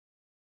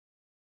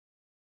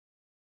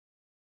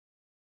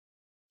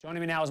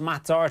Joining me now is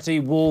Matt Doherty,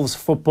 Wolves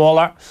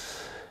footballer.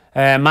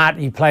 Matt,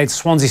 he played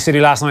Swansea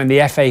City last night in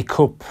the FA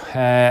Cup.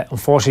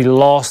 Unfortunately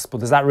lost, but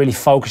does that really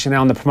focus you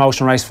now on the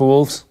promotion race for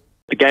Wolves?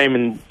 The game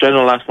in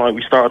general last night,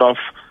 we started off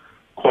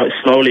quite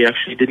slowly,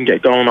 actually. Didn't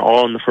get going at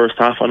all in the first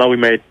half. I know we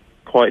made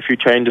quite a few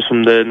changes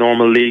from the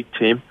normal league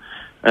team.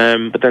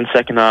 But then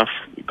second half,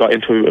 got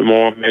into it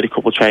more, made a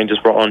couple of changes,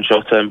 brought on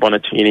Jota and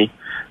Bonatini.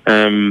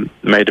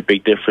 Made a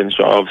big difference,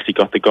 obviously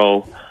got the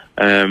goal.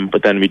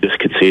 But then we just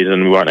conceded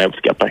and we weren't able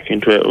to get back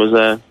into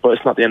it. But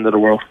it's not the end of the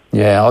world.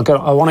 Yeah,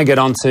 I want to get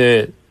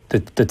onto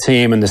the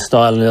team and the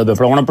style a little bit,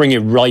 but I want to bring you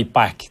right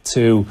back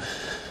to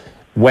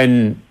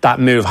when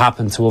that move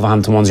happened to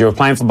Wolverhampton Wanderers. You were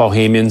playing for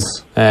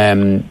Bohemians.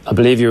 I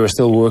believe you were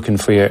still working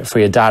for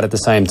your dad at the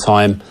same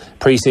time.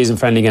 Pre-season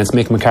friendly against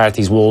Mick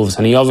McCarthy's Wolves,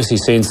 and he obviously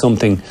seen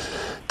something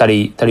that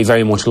he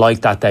very much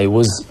liked that day.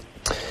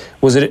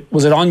 Was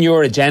it on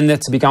your agenda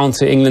to be going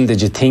to England,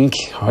 did you think?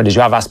 Or did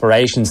you have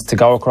aspirations to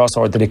go across,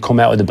 or did it come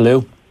out of the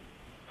blue?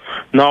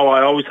 No,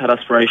 I always had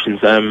aspirations.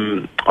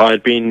 I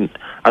had been,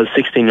 as a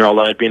 16-year-old,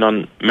 I had been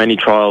on many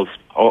trials,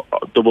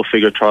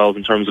 double-figure trials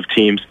in terms of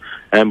teams,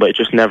 but it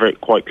just never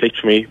quite clicked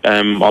for me.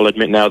 I'll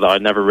admit now that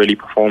I'd never really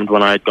performed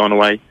when I had gone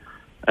away.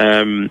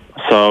 Yeah,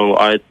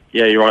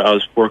 you're right, I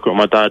was working with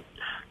my dad,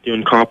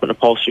 doing carpet and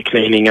upholstery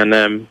cleaning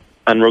and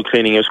rug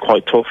cleaning. It was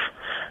quite tough.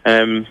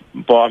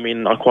 But I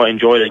mean, I quite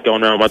enjoyed it,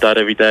 going around with my dad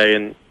every day,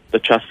 and the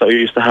chats that we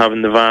used to have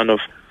in the van of,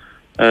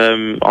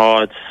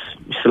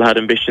 we still had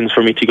ambitions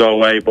for me to go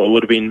away, but it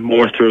would have been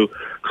more through,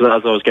 because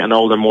as I was getting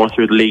older, more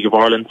through the League of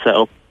Ireland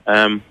setup.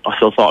 I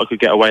still thought I could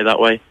get away that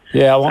way.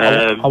 Yeah,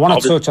 I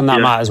want to touch on that,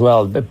 yeah. Matt, as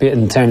well, a bit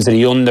in terms of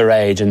the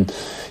underage. And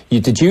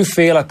did you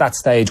feel at that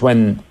stage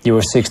when you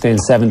were 16,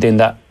 17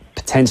 that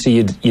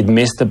potentially you'd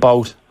missed the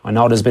boat? I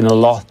know there's been a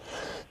lot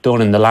done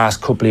in the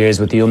last couple of years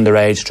with the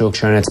underage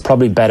structure, and it's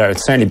probably better.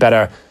 It's certainly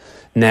better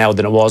now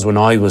than it was when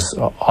I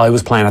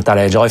was playing at that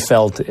age. I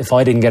felt if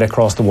I didn't get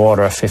across the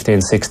water at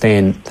 15,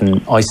 16,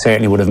 then I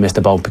certainly would have missed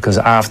the boat, because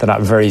after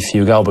that, very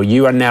few go. But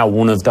you are now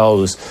one of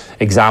those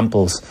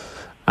examples,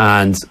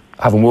 and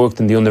having worked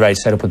in the underage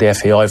setup with the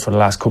FAI for the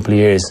last couple of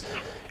years,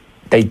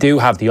 they do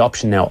have the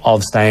option now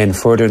of staying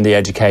further in the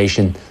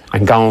education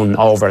and going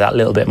over that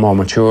little bit more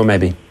mature,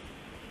 maybe.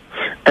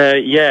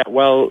 Yeah,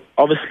 well,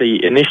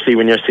 obviously, initially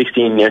when you're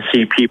 16, you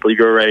see people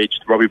your age,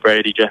 Robbie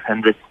Brady, Jeff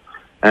Hendricks,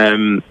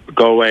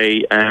 go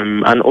away,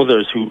 and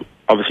others who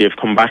obviously have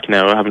come back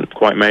now, haven't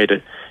quite made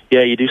it.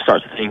 Yeah, you do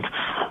start to think,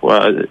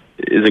 well,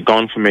 is it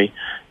gone for me?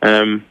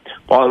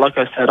 But like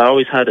I said, I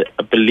always had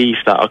a belief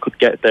that I could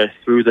get there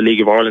through the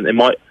League of Ireland.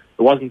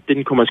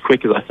 Didn't come as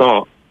quick as I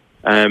thought.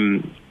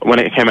 When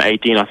it came at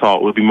 18, I thought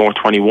it would be more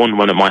 21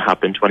 when it might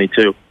happen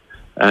 22.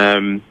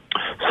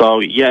 So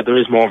yeah, there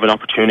is more of an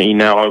opportunity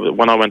now.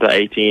 When I went at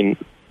 18,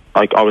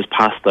 I was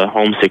past the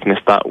homesickness.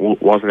 That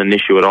wasn't an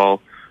issue at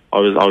all. I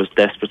was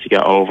desperate to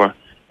get over.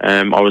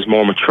 I was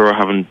more mature,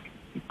 having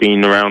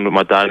been around with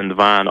my dad in the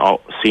van,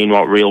 seeing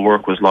what real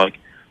work was like.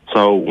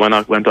 So when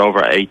I went over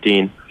at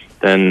 18,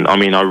 then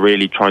I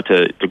really tried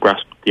to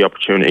grasp the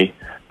opportunity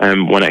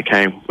when it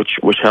came,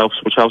 which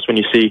helps. Which helps when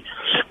you see,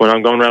 when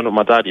I'm going around with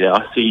my dad. Yeah,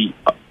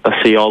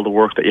 I see all the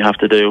work that you have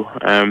to do.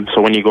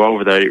 So when you go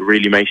over there, it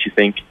really makes you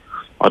think,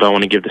 I don't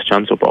want to give this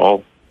chance up at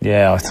all.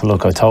 Yeah,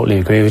 look, I totally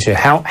agree with you.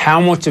 How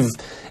much of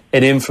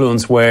an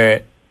influence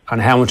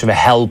and how much of a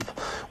help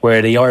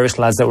were the Irish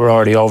lads that were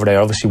already over there?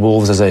 Obviously,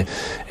 Wolves has a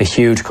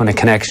huge kind of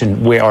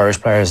connection with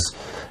Irish players.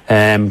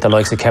 The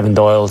likes of Kevin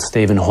Doyle,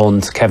 Stephen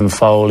Hunt, Kevin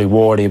Foley,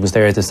 Wardy was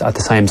there at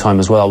the same time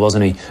as well,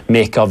 wasn't he?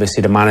 Mick,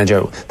 obviously, the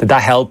manager. Did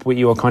that help with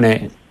your kind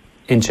of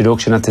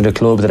introduction into the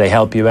club? Did they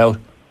help you out?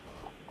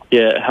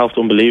 Yeah, it helped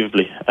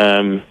unbelievably.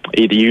 You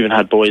even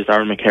had boys,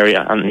 Darren McCary,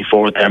 Anthony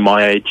Ford, they're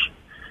my age.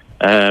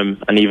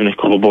 And even a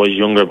couple of boys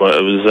younger, but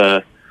it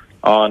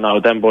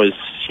was them boys,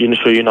 they're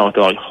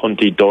like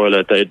Hunty,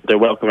 Doyle, they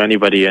welcome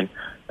anybody, and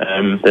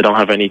they don't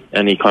have any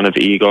kind of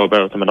ego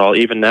about them at all.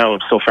 Even now,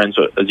 I'm still friends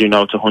with, as you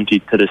know, to Hunty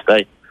to this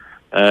day.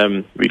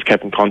 We've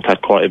kept in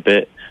contact quite a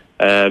bit.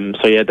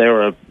 So yeah, they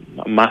were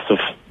a massive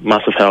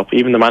help.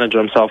 Even the manager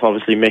himself,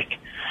 obviously Mick,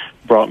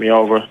 brought me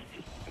over,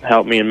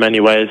 helped me in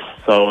many ways.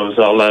 So it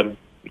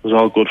was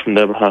all good from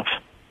their behalf.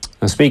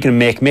 And speaking of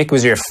Mick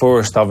was your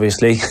first,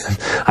 obviously,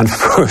 and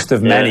first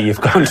of many. Yeah.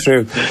 You've gone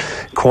through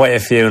quite a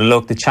few. And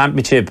look, the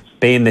championship,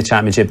 being the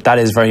championship, that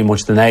is very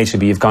much the nature.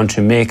 But you've gone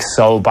through Mick,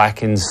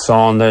 Solbakken,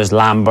 Saunders,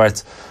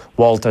 Lambert,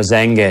 Walter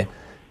Zenga.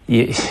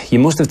 You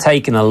must have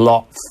taken a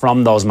lot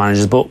from those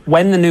managers. But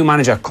when the new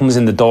manager comes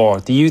in the door,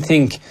 do you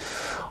think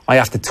I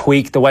have to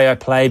tweak the way I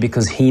play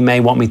because he may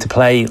want me to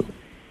play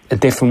a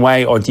different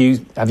way? Or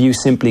have you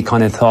simply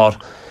kind of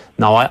thought,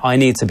 no, I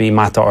need to be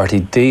Matt Doherty.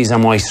 These are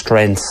my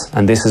strengths,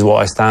 and this is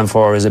what I stand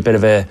for? Is a bit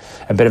of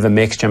a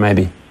mixture,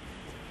 maybe?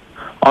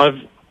 I've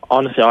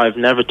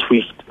never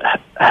tweaked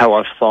how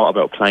I've thought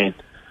about playing.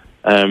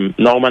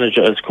 No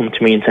manager has come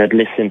to me and said,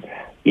 "Listen,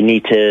 you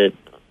need to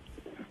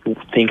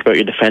think about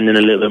your defending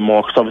a little bit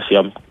more," because obviously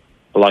I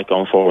like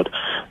going forward.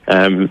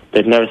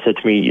 They've never said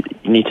to me,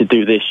 "You need to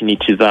do this, you need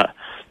to do that."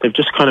 they've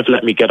just kind of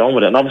let me get on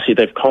with it. And obviously,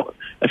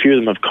 a few of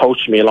them have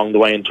coached me along the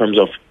way in terms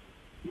of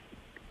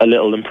a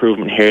little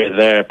improvement here or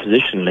there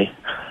positionally,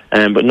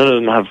 but none of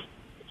them have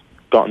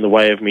got in the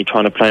way of me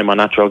trying to play my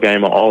natural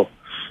game at all.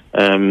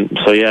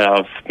 So yeah,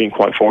 I've been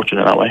quite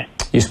fortunate that way.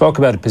 You spoke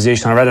about a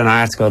position. I read an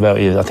article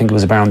about you, I think it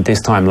was around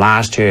this time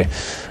last year,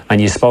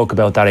 and you spoke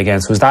about that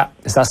again. So is that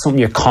something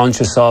you're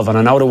conscious of? And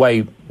I know the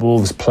way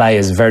Wolves play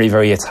is very,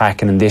 very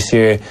attacking, and this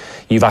year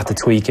you've had to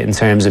tweak it in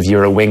terms of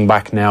you're a wing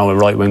back now, a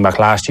right wing back.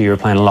 Last year you were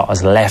playing a lot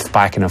as left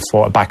back in a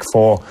back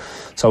four.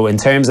 So in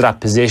terms of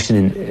that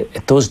positioning,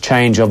 it does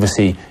change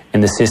obviously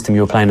in the system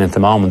you're playing at the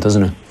moment,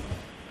 doesn't it?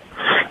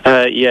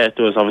 Yeah, it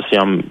does. Obviously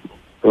I'm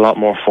a lot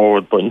more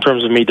forward, but in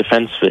terms of me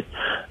defensively,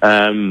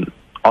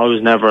 I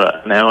was never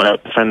an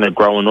out defender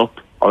growing up.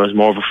 I was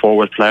more of a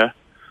forward player.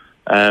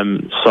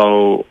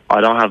 So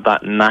I don't have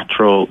that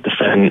natural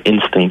defending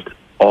instinct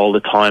all the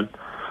time.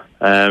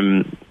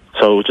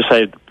 So just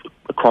say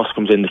a cross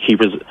comes in, the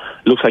keeper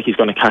looks like he's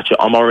going to catch it.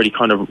 I'm already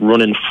kind of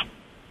running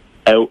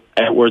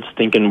outwards,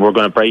 thinking we're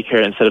going to break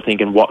here, instead of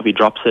thinking what if he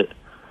drops it.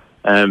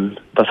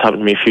 That's happened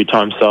to me a few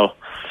times. So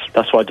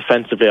that's why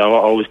defensively I've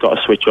always got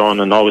to switch on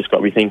and always got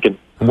to be thinking.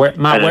 Where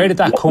did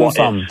that come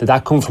from? Did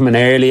that come from an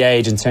early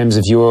age in terms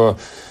of your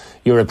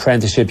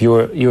apprenticeship? You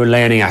were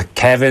learning at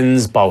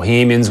Kevin's,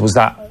 Bohemians. Was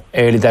that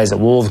early days at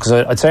Wolves? Because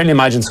I'd certainly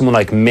imagine someone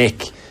like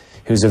Mick,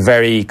 who's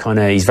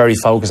he's very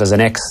focused as an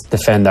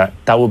ex-defender.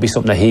 That would be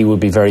something that he would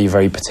be very,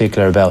 very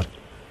particular about.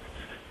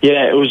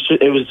 Yeah, it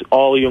was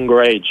all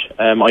younger age.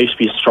 I used to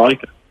be a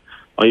striker.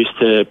 I used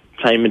to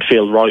play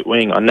midfield, right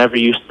wing. I never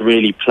used to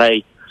really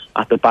play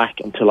at the back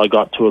until I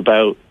got to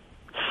about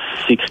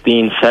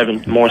 17,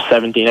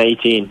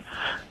 18.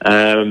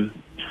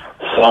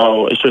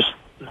 So it's just,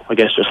 I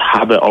guess, just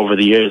habit over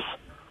the years,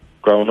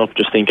 growing up,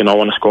 just thinking I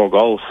want to score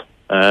goals.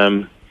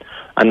 And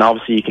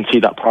obviously you can see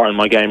that part in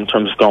my game in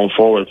terms of going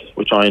forward,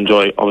 which I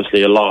enjoy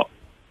obviously a lot.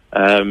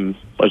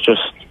 But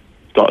just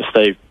got to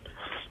stay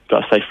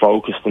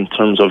focused in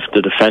terms of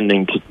the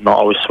defending, to not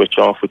always switch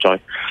off, which I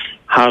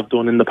have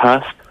done in the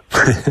past.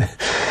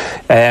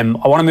 I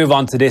want to move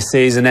on to this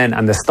season then,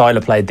 and the style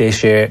of play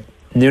this year.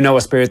 Nuno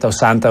Espirito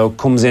Santo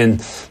comes in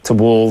to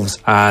Wolves,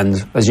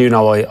 and as you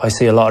know, I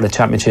see a lot of the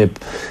Championship.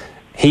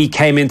 He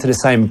came into the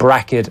same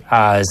bracket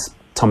as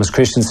Thomas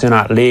Christensen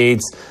at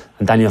Leeds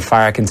and Daniel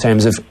Farke in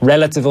terms of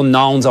relative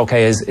unknowns.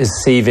 Okay, his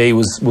CV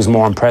was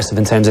more impressive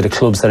in terms of the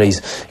clubs that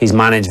he's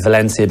managed,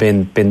 Valencia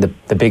being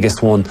the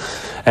biggest one.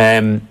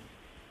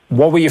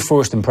 What were your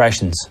first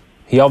impressions?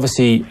 He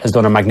obviously has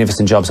done a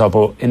magnificent job,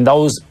 but in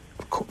those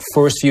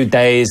first few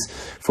days,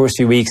 first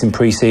few weeks in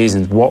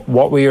pre-season, what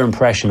were your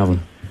impression of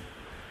him?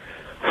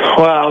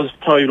 Well, I was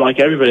probably like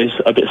everybody's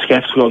a bit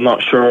sceptical,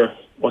 not sure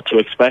what to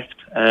expect,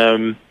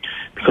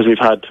 because we've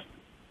had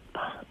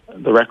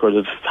the record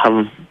of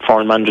having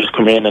foreign managers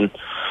come in and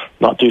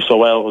not do so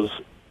well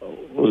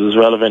was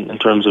relevant in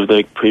terms of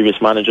the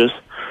previous managers.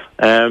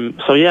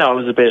 So yeah, I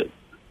was a bit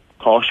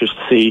cautious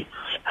to see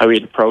how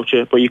he'd approach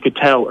it, but you could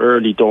tell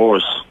early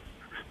doors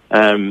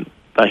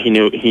that he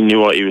knew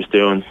what he was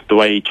doing. The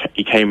way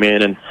he came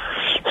in and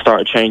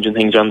started changing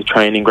things on the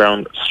training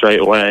ground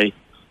straight away,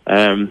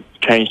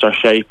 changed our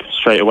shape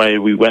straight away.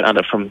 We went at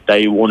it from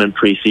day one in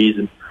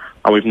pre-season,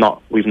 and we've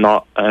not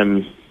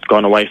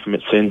gone away from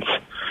it since.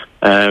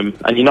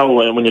 And you know,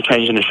 when you're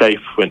changing the shape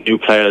with new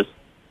players,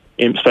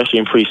 especially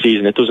in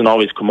pre-season, it doesn't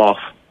always come off.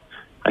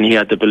 And he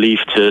had the belief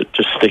to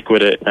just stick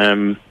with it. I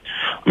mean,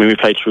 we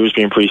played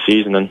Shrewsbury in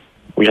pre-season and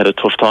we had a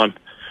tough time.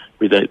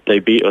 They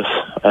beat us,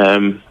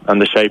 and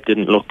the shape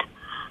didn't look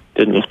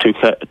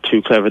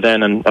too clever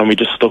then, and we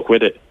just stuck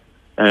with it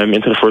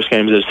into the first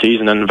games of the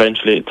season, and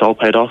eventually it's all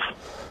paid off.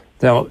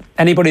 Now,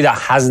 anybody that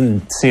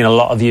hasn't seen a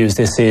lot of views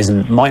this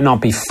season might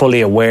not be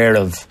fully aware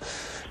of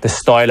the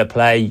style of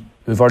play.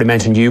 We've already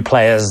mentioned you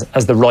play as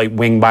the right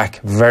wing back,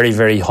 very,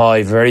 very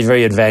high, very,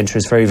 very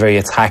adventurous, very, very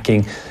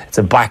attacking. It's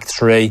a back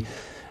three,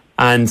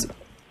 and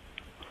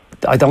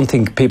I don't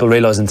think people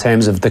realise in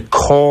terms of the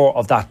core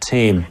of that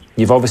team.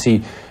 You've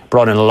obviously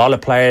brought in a lot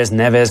of players.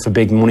 Neves for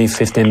big money,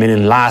 15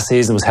 million. Last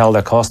season was held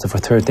at Costa for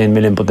 13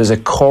 million. But there's a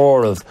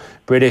core of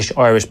British,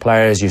 Irish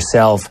players,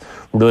 yourself,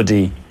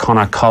 Ruddy,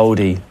 Conor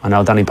Cody. I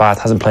know Danny Batth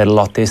hasn't played a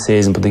lot this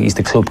season, but he's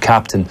the club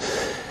captain.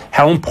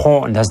 How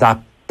important has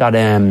that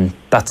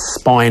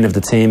spine of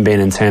the team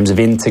been in terms of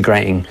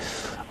integrating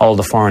all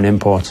the foreign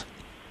imports?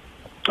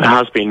 It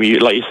has been.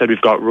 Like you said, we've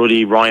got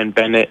Ruddy, Ryan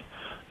Bennett,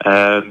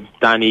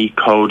 Danny,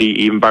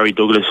 Cody, even Barry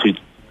Douglas, who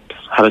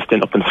had a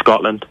stint up in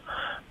Scotland.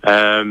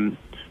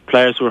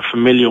 Players who are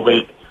familiar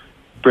with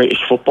British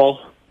football,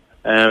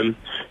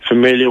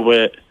 familiar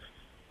with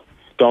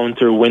going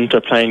through winter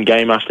playing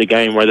game after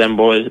game, where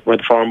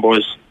the foreign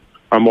boys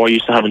are more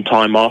used to having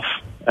time off.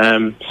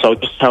 So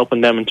just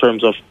helping them in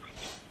terms of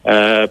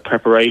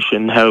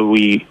preparation, how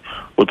we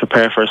would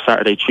prepare for a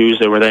Saturday,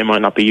 Tuesday, where they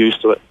might not be used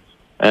to it,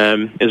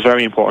 is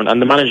very important. And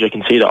the manager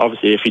can see that.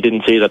 Obviously, if he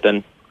didn't see that,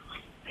 then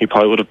he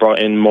probably would have brought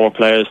in more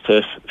players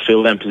to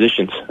fill them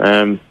positions.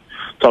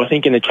 So I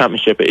think in the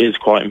Championship it is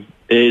quite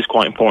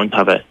important to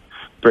have a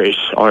British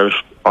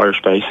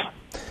Irish base.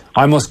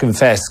 I must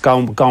confess,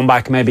 going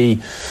back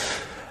maybe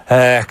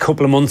a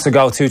couple of months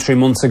ago, 2-3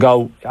 months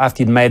ago,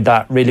 after you'd made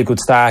that really good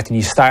start and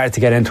you started to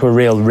get into a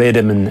real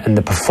rhythm, and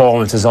the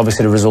performances,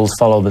 obviously the results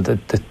follow, but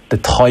the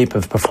type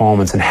of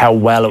performance and how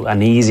well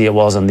and easy it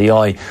was on the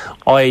eye,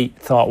 I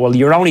thought, well,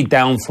 your only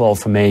downfall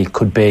for me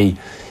could be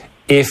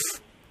if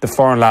the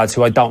foreign lads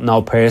who I don't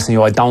know personally,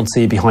 who I don't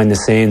see behind the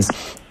scenes,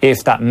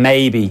 if that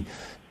maybe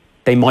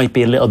they might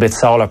be a little bit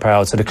solar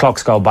proud, so the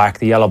clocks go back,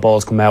 the yellow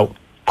balls come out.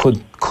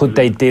 Could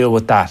they deal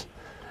with that?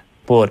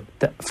 But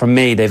for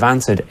me, they've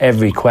answered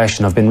every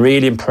question. I've been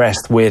really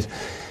impressed with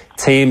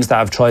teams that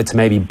have tried to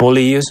maybe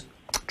bully you,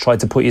 tried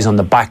to put you on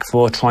the back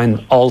foot, try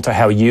and alter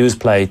how you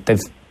play. They've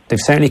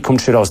certainly come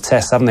through those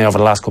tests, haven't they, over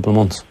the last couple of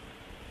months?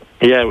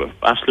 Yeah, with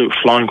absolute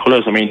flying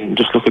colours. I mean,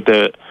 just look at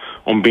the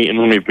unbeaten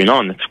run we've been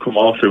on. It's come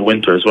all through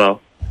winter as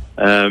well.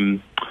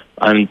 And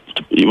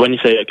when you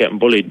say getting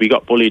bullied, we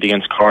got bullied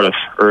against Cardiff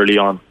early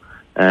on.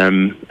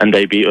 And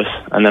they beat us,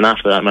 and then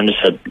after that, man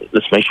just said,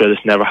 let's make sure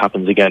this never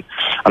happens again.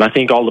 And I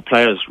think all the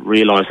players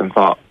realised and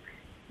thought,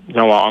 you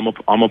know what,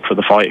 I'm up for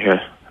the fight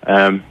here.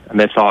 And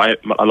they thought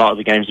a lot of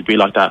the games would be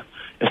like that.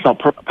 It's not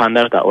panned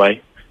out that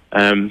way.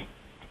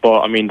 But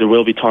I mean, there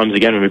will be times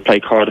again when we play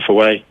Cardiff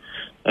away,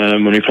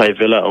 when we play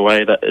Villa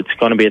away, that it's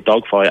going to be a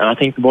dogfight, and I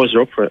think the boys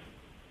are up for it.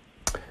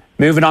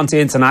 Moving on to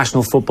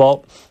international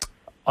football,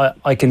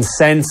 I can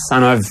sense,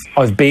 and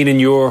I've been in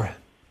your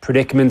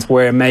predicament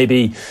where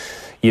maybe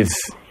You've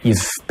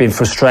been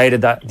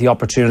frustrated that the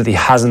opportunity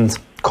hasn't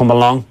come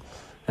along.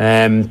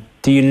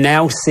 Do you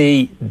now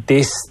see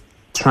this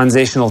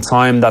transitional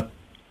time that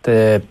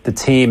the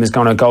team is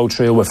going to go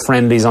through with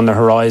friendlies on the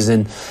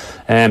horizon?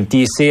 Do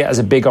you see it as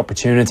a big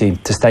opportunity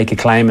to stake a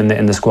claim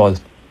in the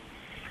squad?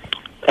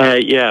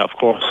 Yeah, of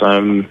course.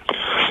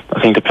 I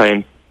think they're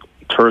playing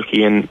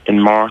Turkey in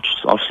March.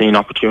 I've seen an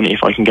opportunity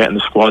if I can get in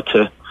the squad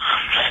to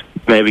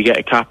maybe get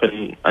a cap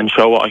and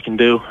show what I can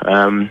do.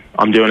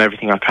 I'm doing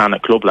everything I can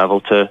at club level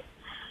to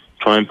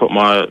try and put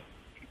myself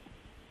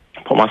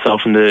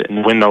in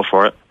the window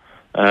for it.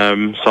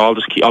 So I'll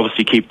just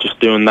keep just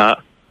doing that.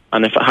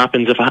 And if it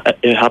happens,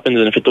 it happens,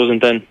 and if it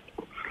doesn't, then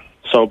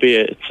so be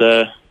it.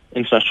 It's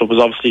international was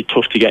obviously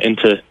tough to get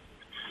into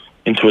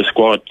a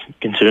squad,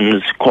 considering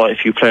there's quite a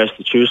few players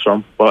to choose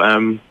from. But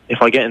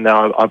if I get in there,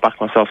 I'll back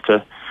myself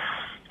to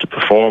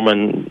perform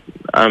and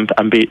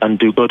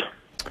do good.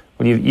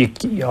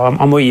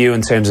 I'm with you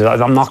in terms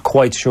of, I'm not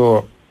quite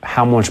sure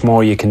how much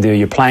more you can do.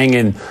 You're playing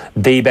in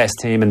the best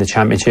team in the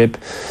championship.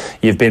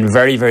 You've been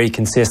very, very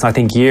consistent. I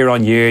think year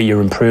on year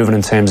you're improving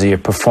in terms of your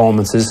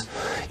performances.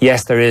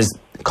 Yes, there is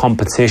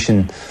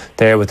competition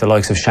there with the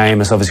likes of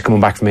Seamus, obviously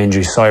coming back from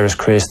injury, Cyrus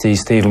Christie,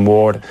 Stephen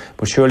Ward,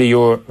 but surely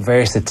your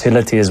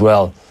versatility as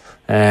well.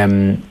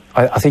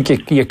 I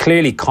think you're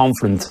clearly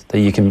confident that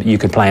you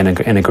can play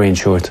in a green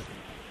shirt.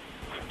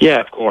 Yeah,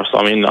 of course.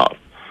 I mean,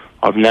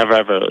 I've never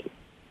ever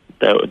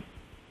doubted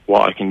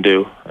what I can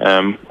do.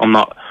 I'm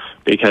not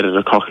big-headed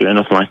or cocky or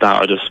nothing like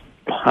that. I just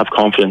have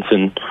confidence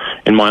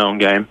in my own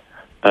game.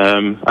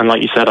 And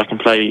like you said, I can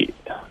play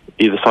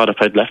either side. I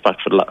played left back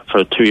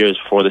for 2 years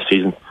before the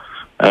season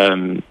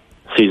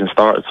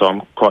started, so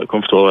I'm quite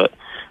comfortable at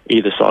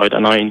either side,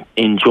 and I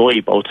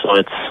enjoy both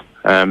sides.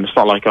 It's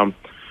not like I'm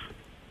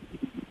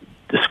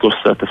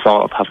disgusted at the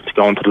thought of having to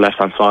go onto the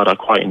left-hand side. I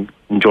quite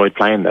enjoyed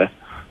playing there.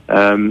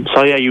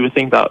 So yeah, you would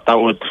think that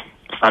would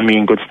stand me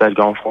in good stead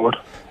going forward.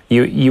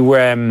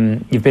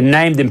 You've been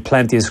named in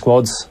plenty of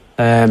squads.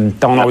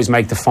 Don't always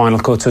make the final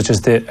cut, such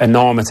as the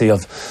enormity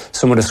of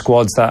some of the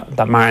squads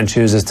that Martin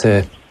chooses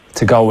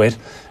to go with.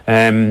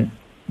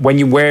 When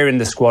you were in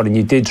the squad and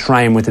you did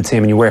train with the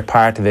team and you were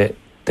part of it,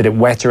 did it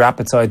whet your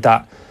appetite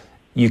that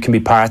you can be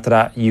part of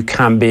that, you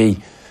can be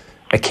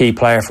a key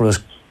player for us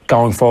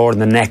going forward in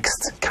the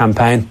next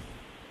campaign?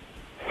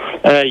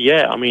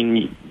 Yeah, I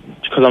mean,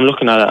 because I'm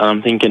looking at it and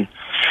I'm thinking,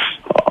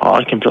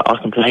 I can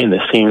play in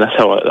this team. That's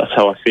how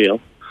I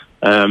feel.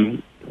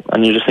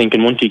 And you're just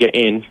thinking, once you get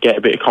in, get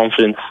a bit of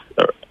confidence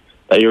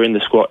that you're in the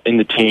squad, in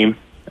the team,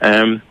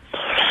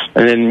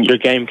 and then your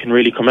game can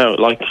really come out.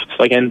 It's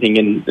like anything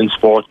in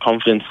sport,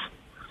 confidence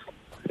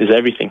is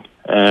everything.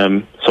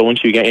 So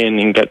once you get in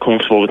and get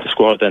comfortable with the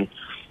squad, then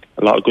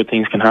a lot of good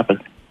things can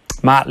happen.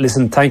 Matt,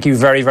 listen, thank you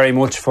very, very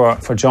much for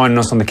joining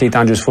us on the Keith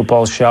Andrews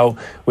Football Show.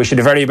 Wish you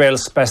the very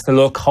best of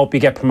luck. Hope you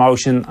get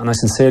promotion, and I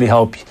sincerely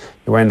hope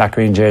you're wearing that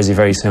green jersey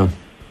very soon.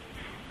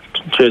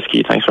 Cheers,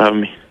 Keith. Thanks for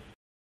having me.